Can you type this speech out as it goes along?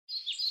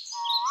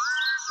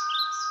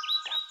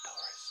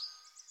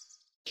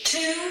2,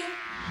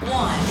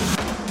 1.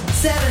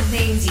 7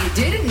 things you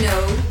didn't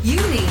know you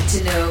need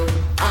to know.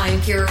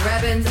 I'm Ciara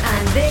Rebbins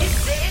and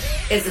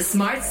this is the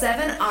Smart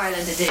 7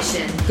 Ireland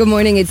edition. Good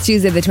morning, it's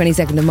Tuesday the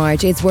 22nd of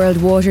March. It's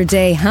World Water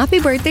Day.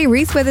 Happy birthday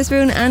Reese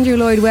Witherspoon, Andrew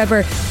Lloyd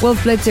Webber, Wolf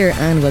Blitzer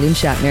and William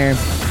Shatner.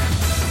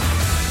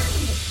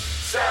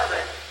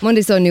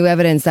 Monday saw new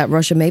evidence that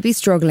Russia may be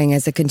struggling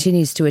as it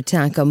continues to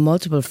attack on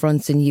multiple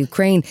fronts in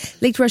Ukraine.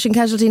 Leaked Russian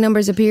casualty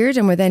numbers appeared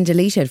and were then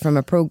deleted from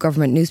a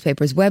pro-government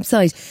newspaper's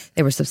website.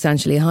 They were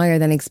substantially higher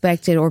than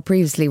expected or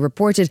previously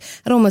reported,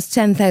 at almost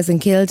 10,000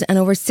 killed and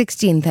over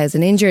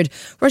 16,000 injured.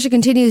 Russia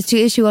continues to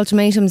issue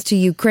ultimatums to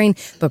Ukraine,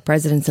 but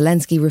President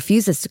Zelensky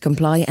refuses to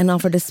comply and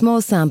offered a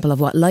small sample of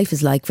what life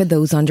is like for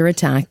those under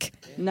attack.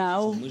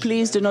 Now,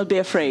 please do not be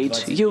afraid.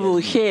 You will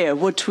hear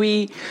what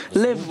we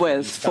live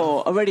with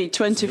for already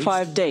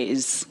 25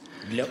 days.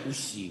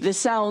 The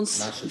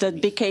sounds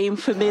that became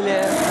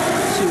familiar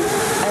to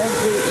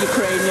every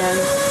Ukrainian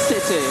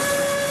city.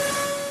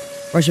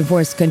 Russian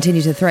forces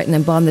continue to threaten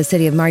and bomb the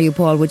city of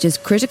Mariupol, which is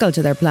critical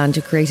to their plan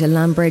to create a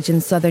land bridge in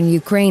southern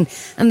Ukraine.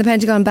 And the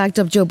Pentagon backed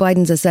up Joe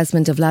Biden's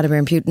assessment of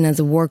Vladimir Putin as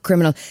a war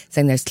criminal,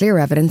 saying there's clear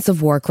evidence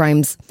of war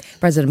crimes.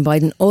 President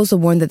Biden also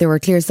warned that there were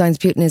clear signs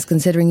Putin is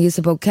considering use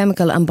of both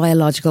chemical and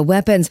biological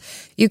weapons.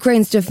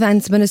 Ukraine's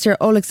Defense Minister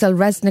Oleksiy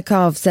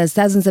Reznikov says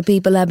thousands of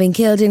people have been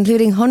killed,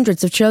 including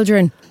hundreds of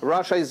children.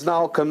 Russia is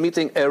now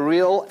committing a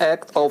real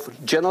act of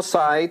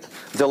genocide.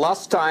 The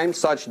last time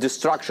such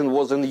destruction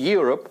was in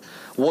Europe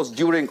was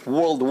during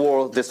World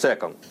War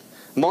II.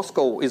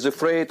 Moscow is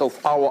afraid of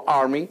our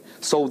army,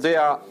 so they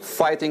are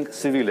fighting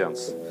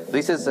civilians.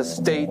 This is a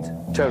state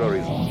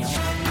terrorism.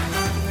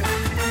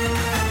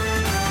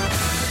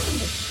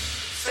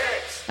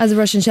 As the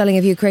Russian shelling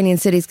of Ukrainian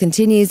cities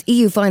continues,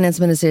 EU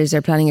finance ministers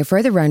are planning a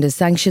further round of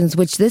sanctions,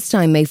 which this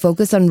time may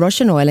focus on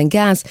Russian oil and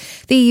gas.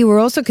 The EU are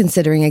also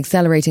considering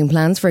accelerating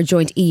plans for a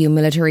joint EU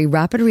military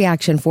rapid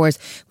reaction force,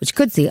 which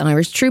could see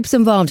Irish troops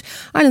involved.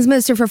 Ireland's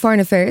Minister for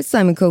Foreign Affairs,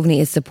 Simon Coveney,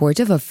 is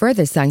supportive of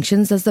further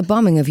sanctions as the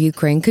bombing of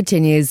Ukraine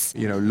continues.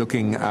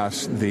 Looking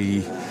at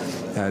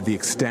the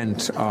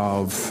extent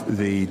of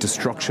the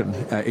destruction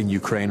in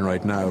Ukraine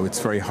right now, it's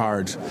very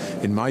hard,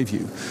 in my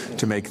view,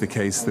 to make the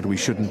case that we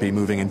shouldn't be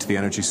moving into the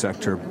energy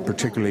sector,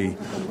 particularly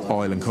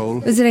oil and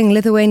coal. Visiting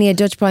Lithuania,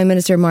 Dutch Prime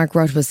Minister Mark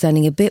Rutte was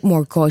sounding a bit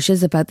more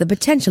cautious about the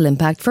potential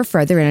impact for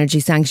further energy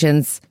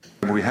sanctions.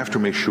 We have to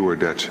make sure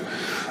that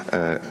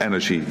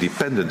energy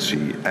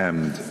dependency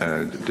and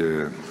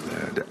the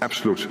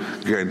absolute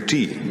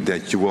guarantee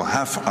that you will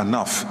have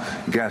enough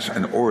gas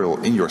and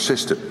oil in your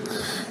system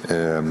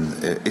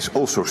is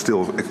also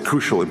still a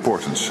crucial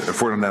importance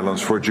for the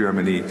Netherlands, for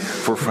Germany,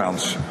 for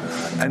France,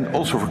 and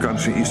also for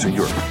countries in Eastern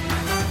Europe.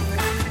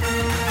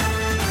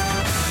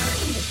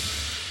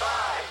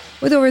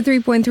 With over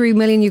 3.3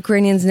 million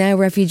Ukrainians now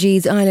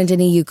refugees, Ireland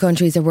and EU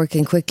countries are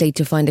working quickly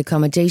to find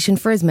accommodation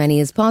for as many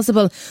as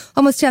possible.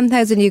 Almost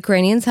 10,000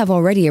 Ukrainians have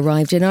already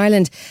arrived in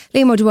Ireland.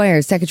 Liam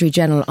O'Dwyer,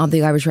 Secretary-General of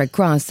the Irish Red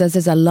Cross, says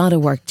there's a lot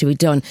of work to be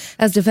done,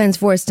 as Defence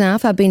Force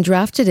staff have been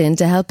drafted in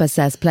to help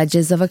assess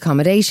pledges of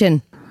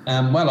accommodation.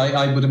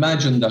 I would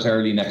imagine that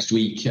early next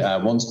week,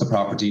 once the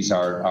properties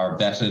are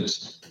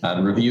vetted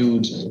and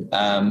reviewed,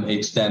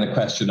 it's then a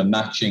question of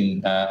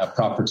matching a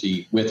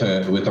property with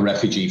a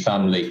refugee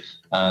family.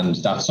 And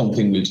that's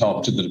something we'll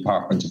talk to the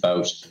department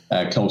about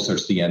closer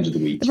to the end of the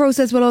week. The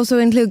process will also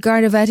include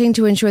Garda vetting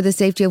to ensure the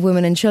safety of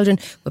women and children,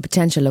 with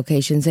potential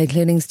locations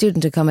including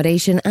student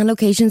accommodation and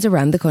locations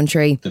around the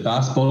country. The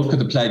vast bulk of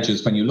the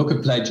pledges, when you look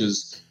at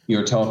pledges,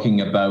 you're talking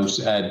about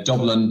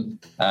Dublin,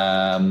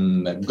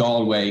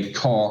 Galway,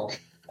 Cork,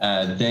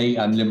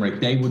 and Limerick.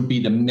 They would be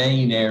the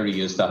main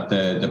areas that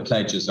the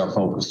pledges are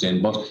focused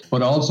in,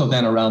 but also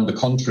then around the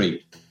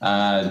country.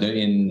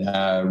 In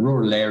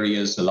rural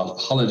areas, a lot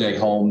of holiday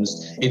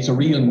homes. It's a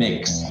real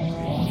mix.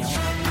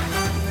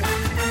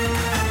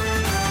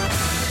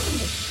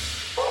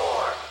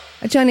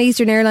 A China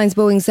Eastern Airlines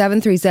Boeing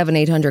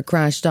 737-800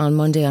 crashed on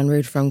Monday en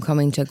route from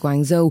Kunming to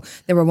Guangzhou.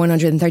 There were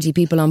 130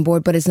 people on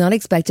board, but it's not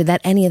expected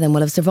that any of them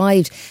will have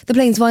survived. The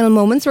plane's final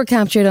moments were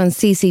captured on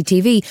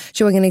CCTV,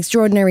 showing an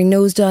extraordinary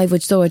nosedive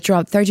which saw it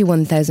drop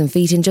 31,000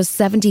 feet in just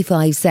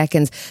 75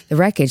 seconds. The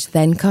wreckage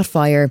then caught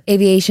fire.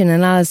 Aviation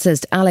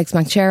analyst Alex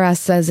McCherras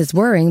says it's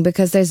worrying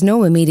because there's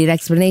no immediate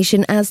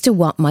explanation as to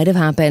what might have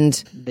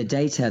happened. The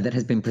data that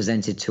has been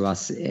presented to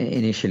us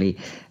initially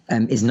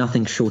is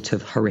nothing short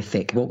of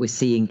horrific. What we're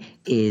seeing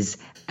is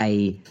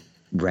a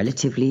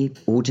relatively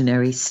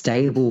ordinary,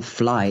 stable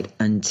flight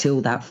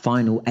until that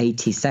final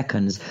 80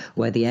 seconds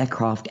where the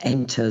aircraft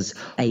enters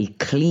a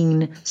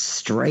clean,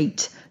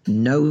 straight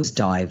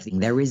nosedive.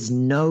 There is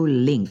no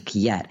link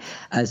yet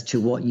as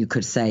to what you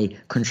could say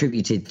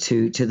contributed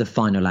to the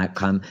final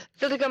outcome.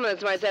 Still to come on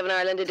Smart 7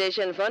 Ireland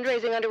edition,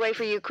 fundraising underway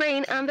for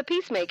Ukraine and the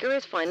Peacemaker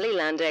is finally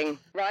landing.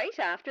 Right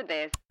after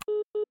this.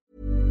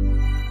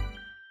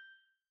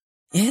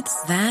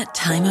 It's that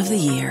time of the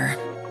year.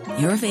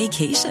 Your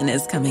vacation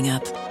is coming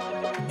up.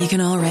 You can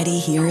already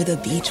hear the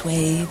beach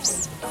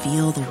waves,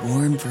 feel the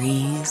warm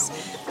breeze,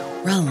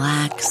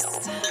 relax,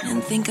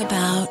 and think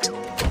about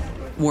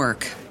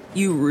work.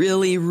 You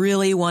really,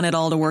 really want it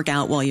all to work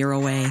out while you're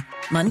away.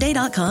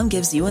 Monday.com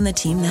gives you and the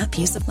team that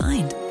peace of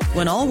mind.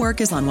 When all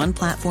work is on one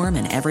platform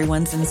and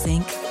everyone's in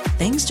sync,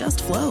 things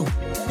just flow.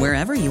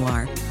 Wherever you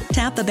are,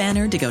 tap the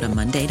banner to go to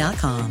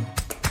Monday.com.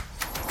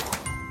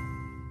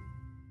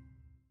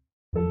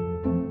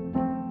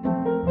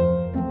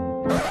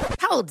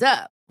 Hold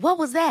up. What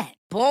was that?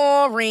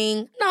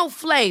 Boring. No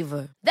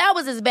flavor. That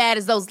was as bad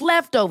as those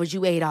leftovers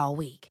you ate all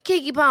week.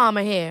 Keke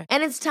Palmer here,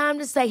 and it's time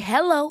to say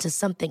hello to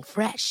something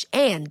fresh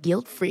and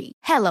guilt-free.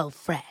 Hello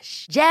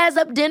Fresh. Jazz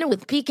up dinner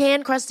with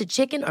pecan-crusted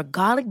chicken or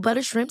garlic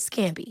butter shrimp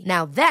scampi.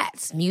 Now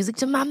that's music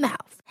to my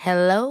mouth.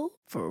 Hello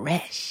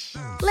Fresh.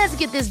 Let's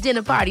get this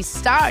dinner party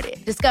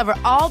started. Discover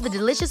all the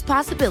delicious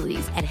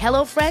possibilities at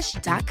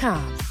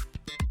HelloFresh.com.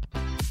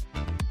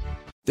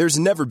 There's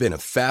never been a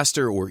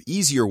faster or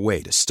easier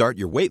way to start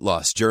your weight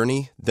loss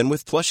journey than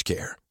with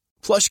PlushCare.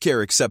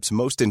 PlushCare accepts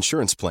most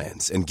insurance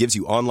plans and gives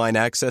you online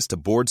access to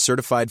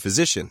board-certified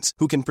physicians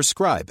who can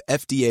prescribe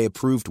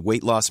FDA-approved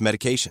weight loss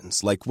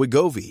medications like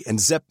Wegovy and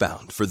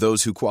Zepbound for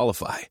those who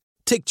qualify.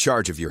 Take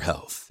charge of your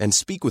health and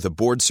speak with a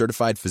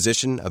board-certified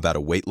physician about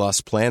a weight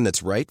loss plan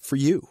that's right for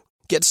you.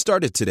 Get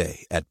started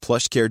today at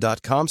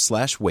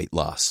plushcare.com/weight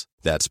loss.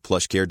 That's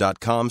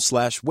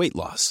plushcare.com/weight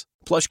loss.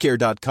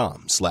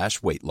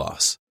 plushcare.com/weight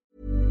loss.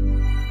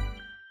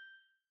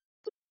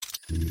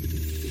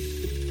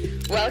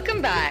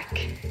 Welcome back.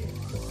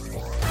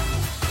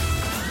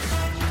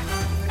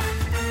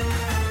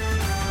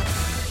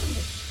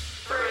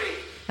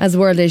 As the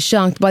world is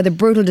shocked by the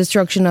brutal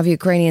destruction of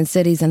Ukrainian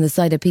cities and the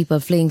sight of people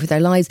fleeing for their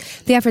lives,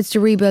 the efforts to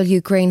rebuild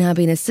Ukraine have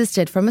been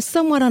assisted from a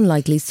somewhat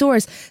unlikely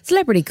source,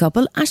 celebrity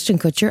couple Ashton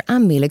Kutcher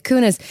and Mila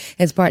Kunis.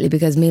 It's partly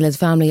because Mila's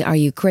family are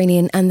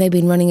Ukrainian and they've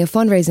been running a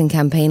fundraising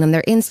campaign on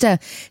their Insta.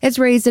 It's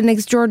raised an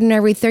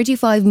extraordinary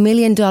 $35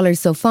 million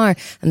so far,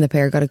 and the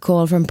pair got a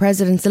call from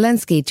President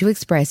Zelensky to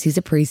express his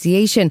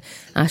appreciation.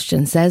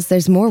 Ashton says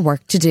there's more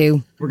work to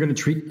do. We're going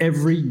to treat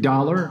every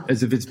dollar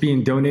as if it's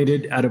being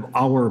donated out of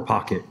our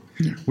pocket.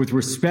 With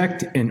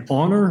respect and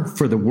honor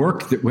for the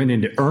work that went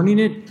into earning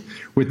it,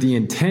 with the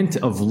intent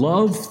of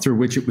love through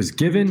which it was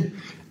given,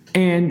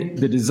 and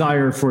the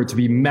desire for it to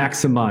be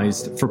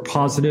maximized for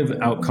positive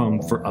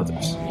outcome for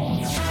others.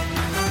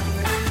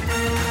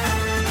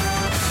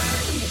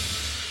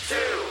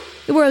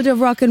 The world of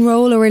rock and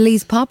roll, or at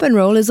least pop and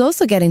roll, is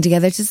also getting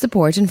together to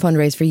support and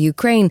fundraise for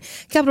Ukraine.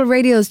 Capital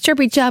Radio's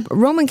chirpy chap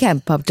Roman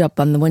Kemp popped up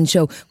on the One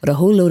Show with a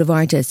whole load of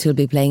artists who'll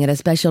be playing at a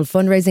special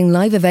fundraising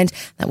live event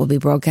that will be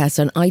broadcast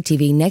on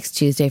ITV next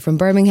Tuesday from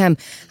Birmingham.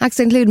 Acts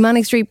include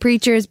Manic Street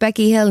Preachers,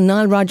 Becky Hill,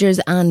 Nile Rodgers,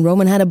 and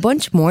Roman had a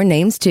bunch more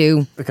names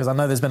too. Because I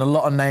know there's been a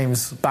lot of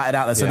names batted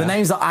out there. So the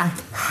names that I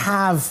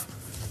have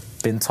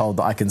been told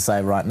that I can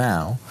say right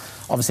now: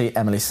 obviously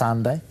Emily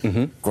Sandé,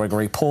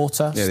 Gregory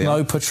Porter,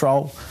 Snow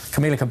Patrol,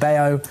 Camila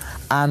Cabello,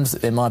 and,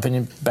 in my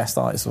opinion, best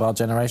artist of our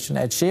generation,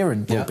 Ed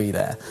Sheeran will be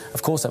there.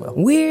 Of course they will.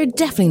 We're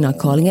definitely not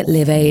calling it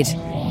Live Aid.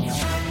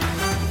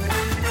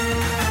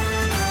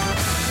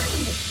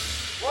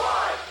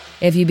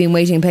 If you've been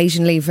waiting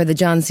patiently for the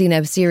John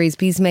Cena series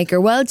Peacemaker,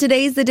 well,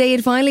 today's the day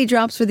it finally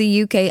drops for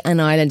the UK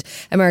and Ireland.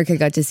 America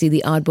got to see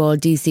the oddball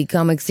DC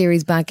Comics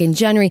series back in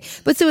January,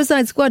 but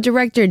Suicide Squad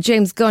director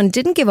James Gunn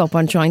didn't give up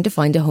on trying to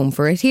find a home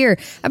for it here.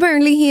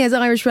 Apparently, he has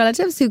Irish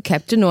relatives who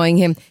kept annoying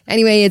him.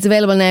 Anyway, it's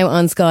available now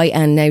on Sky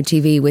and Now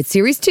TV, with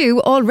Series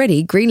 2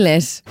 already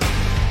greenlit.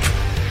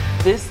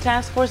 This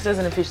task force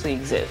doesn't officially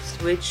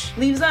exist, which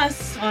leaves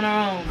us on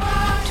our own.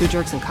 2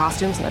 jerks in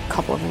costumes and a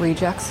couple of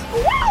rejects.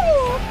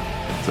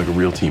 It's like a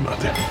real team out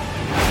there.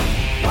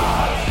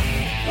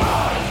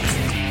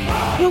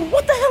 Yo,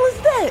 what the hell is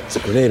that? It's a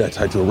grenade I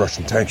tied to a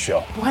Russian tank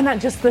shell. Why not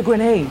just the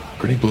grenade?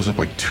 Grenade blows up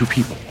like 2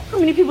 people. How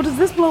many people does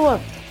this blow up?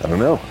 I don't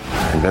know.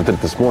 I invented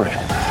it this morning.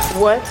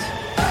 What?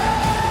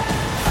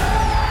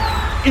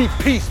 Eat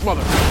peace,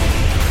 mother.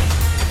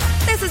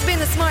 This has been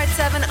the Smart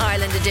 7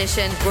 Ireland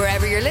edition.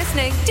 Wherever you're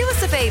listening, do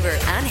us a favour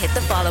and hit the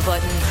follow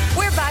button.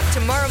 We're back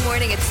tomorrow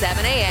morning at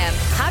 7 a.m.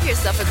 Have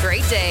yourself a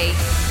great day.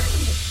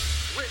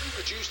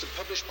 Produced and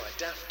published by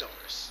Daft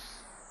Doris.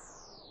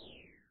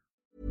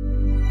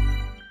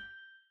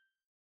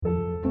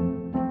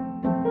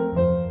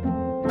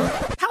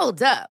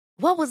 Hold up.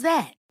 What was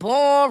that?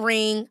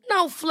 Boring.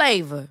 No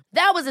flavor.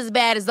 That was as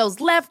bad as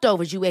those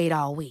leftovers you ate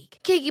all week.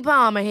 Keke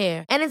Palmer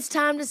here, and it's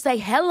time to say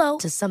hello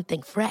to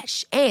something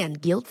fresh and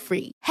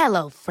guilt-free.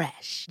 Hello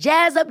Fresh.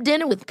 Jazz up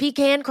dinner with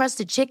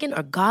pecan-crusted chicken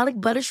or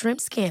garlic butter shrimp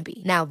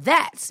scampi. Now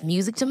that's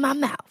music to my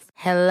mouth.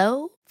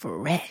 Hello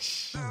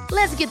Fresh.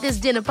 Let's get this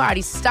dinner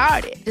party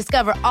started.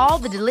 Discover all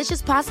the delicious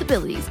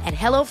possibilities at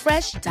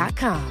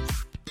HelloFresh.com.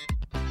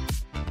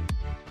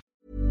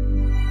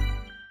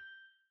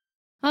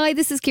 Hi,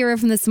 this is Ciara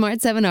from the Smart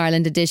 7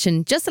 Ireland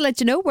edition. Just to let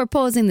you know, we're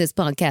pausing this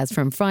podcast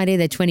from Friday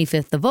the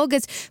 25th of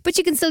August, but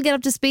you can still get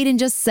up to speed in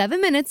just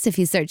 7 minutes if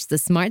you search the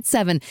Smart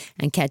 7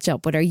 and catch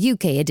up with our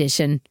UK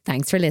edition.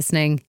 Thanks for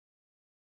listening.